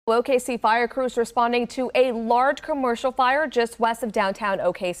OKC fire crews responding to a large commercial fire just west of downtown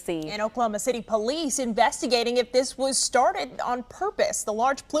OKC. And Oklahoma City police investigating if this was started on purpose. The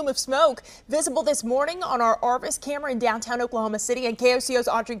large plume of smoke visible this morning on our Arvis camera in downtown Oklahoma City. And KOCO's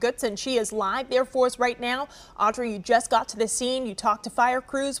Audrey Goodson, she is live there for us right now. Audrey, you just got to the scene. You talked to fire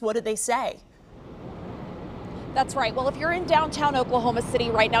crews. What did they say? That's right. Well, if you're in downtown Oklahoma City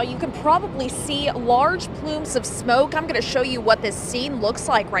right now, you can probably see large plumes of smoke. I'm going to show you what this scene looks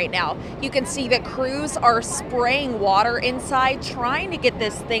like right now. You can see that crews are spraying water inside, trying to get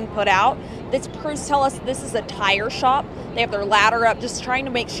this thing put out. These crews tell us this is a tire shop. They have their ladder up, just trying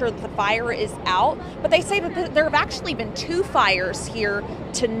to make sure that the fire is out. But they say that there have actually been 2 fires here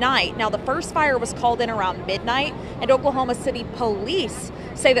tonight. Now, the first fire was called in around midnight, and Oklahoma City police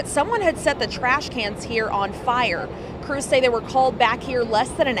say that someone had set the trash cans here on fire. Crews say they were called back here less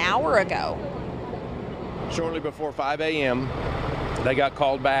than an hour ago. Shortly before 5 a.m., they got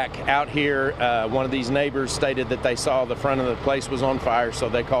called back out here. One of these neighbors stated that they saw the front of the place was on fire, so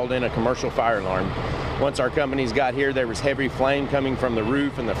they called in a commercial fire alarm. Once our companies got here, there was heavy flame coming from the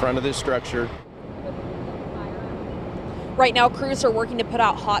roof and the front of this structure. Right now, crews are working to put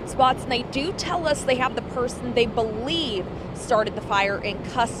out hot spots, and they do tell us they have the person they believe started the fire in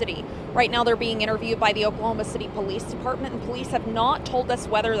custody. Right now, they're being interviewed by the Oklahoma City Police Department, and police have not told us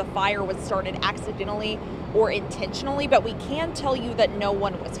whether the fire was started accidentally or intentionally, but we can tell you that no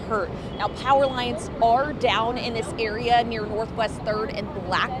one was hurt. Now, power lines are down in this area near Northwest 3rd and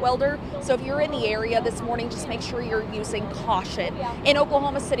Blackwelder, so if you're in the area this morning, just make sure you're using caution. In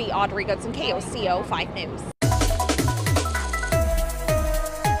Oklahoma City, Audrey Goodson, KOCO 5 News.